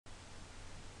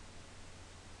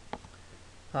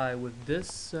Hi, with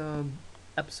this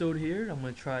episode here, I'm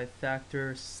going to try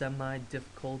factor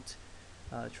semi-difficult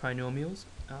trinomials.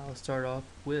 I'll start off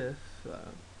with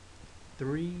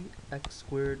 3x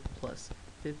squared plus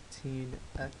 15x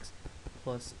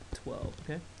plus 12,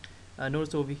 okay?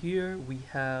 Notice over here we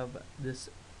have this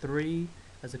 3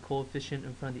 as a coefficient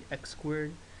in front of the x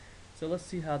squared. So let's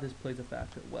see how this plays a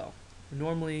factor. Well,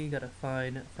 normally you got to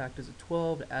find factors of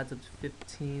 12 that adds up to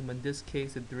 15, but in this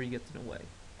case the 3 gets in the way.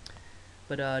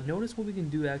 But notice what we can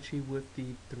do actually with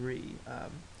the 3.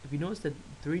 If you notice that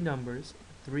 3 numbers,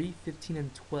 3, 15,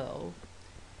 and 12,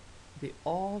 they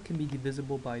all can be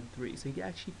divisible by 3. So you can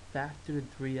actually factor the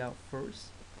 3 out first.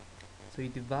 So you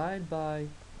divide by,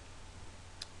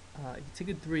 you take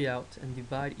the 3 out and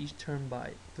divide each term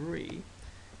by 3.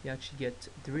 You actually get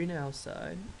 3 on the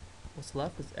outside. What's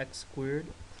left is x squared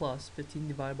plus 15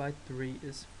 divided by 3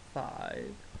 is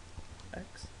 5x.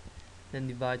 Then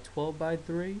divide 12 by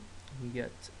 3. We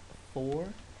get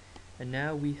 4, and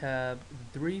now we have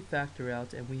 3 factor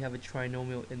out and we have a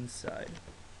trinomial inside.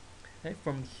 Okay,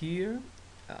 from here,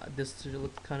 this should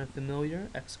look kind of familiar.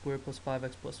 X squared plus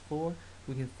 5x plus 4.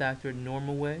 We can factor it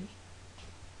normal way.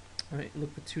 Alright,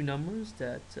 look for two numbers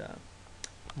that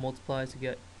multiplies to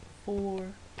get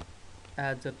 4,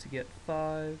 adds up to get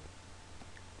 5,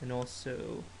 and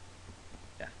also,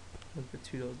 look for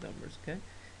two of those numbers, okay?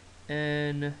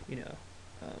 And,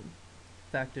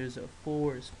 factors of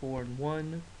 4 is 4 and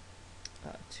 1,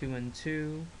 2 and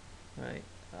 2, right?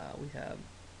 We have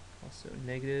also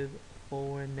negative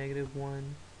 4 and negative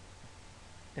 1,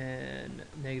 and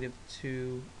negative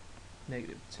 2,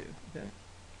 negative 2, okay?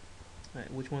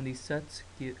 Alright, which one of these sets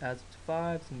adds up to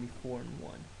 5? It's going to be 4 and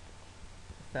 1.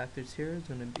 The factors here is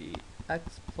going to be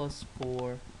x plus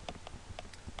 4,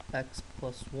 x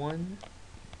plus 1,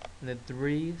 and the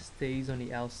 3 stays on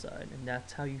the outside, and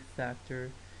that's how you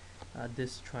factor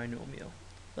this trinomial.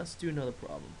 Let's do another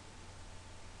problem.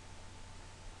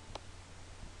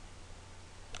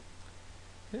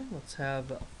 Okay, let's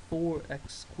have 4x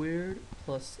squared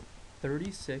plus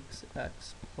 36x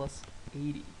plus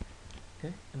 80.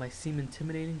 Okay, it might seem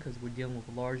intimidating because we're dealing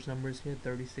with large numbers here,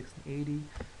 36 and 80,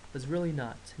 but it's really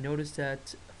not. Notice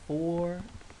that 4,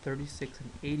 36,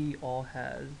 and 80 all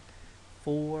has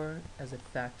 4 as a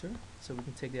factor, so we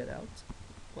can take that out.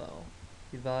 Well,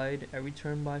 divide every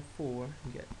term by 4,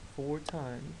 you get 4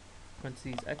 times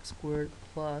parentheses x squared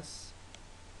plus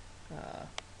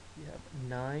you have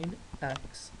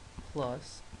 9x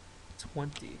plus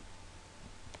 20.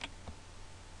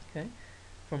 Okay,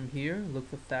 from here look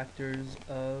for factors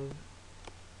of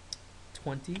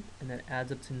 20 and that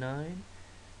adds up to 9,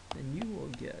 and you will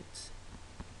get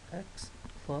x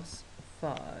plus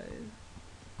 5,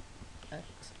 x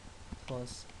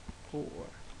plus 4.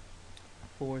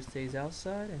 4 stays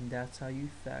outside, and that's how you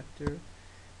factor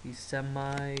these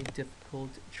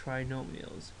semi-difficult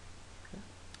trinomials. Okay.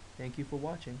 Thank you for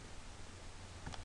watching.